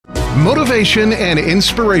Motivation and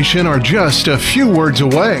inspiration are just a few words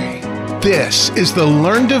away. This is the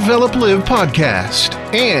Learn, Develop, Live podcast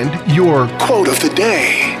and your quote of the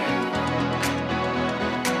day.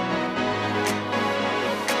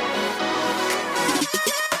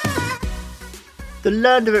 The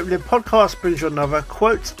Learn, Develop, Live podcast brings you another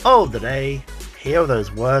quote of the day. Here are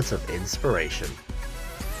those words of inspiration.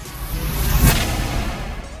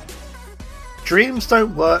 Dreams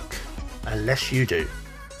don't work unless you do.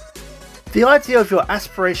 The idea of your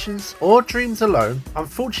aspirations or dreams alone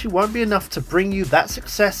unfortunately won't be enough to bring you that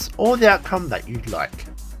success or the outcome that you'd like.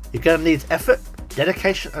 You're going to need effort,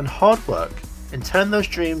 dedication and hard work and turn those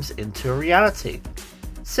dreams into a reality.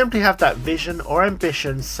 Simply have that vision or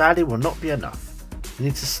ambition sadly will not be enough. You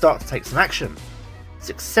need to start to take some action.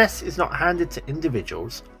 Success is not handed to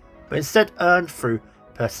individuals, but instead earned through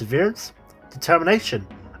perseverance, determination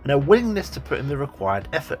and a willingness to put in the required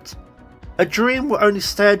effort. A dream will only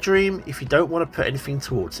stay a dream if you don't want to put anything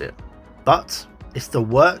towards it. But it's the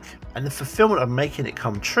work and the fulfillment of making it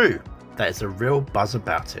come true that is a real buzz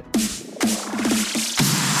about it.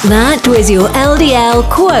 That was your LDL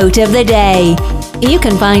quote of the day. You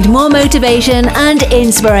can find more motivation and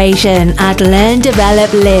inspiration at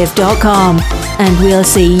learndeveloplive.com. And we'll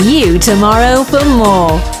see you tomorrow for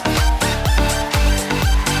more.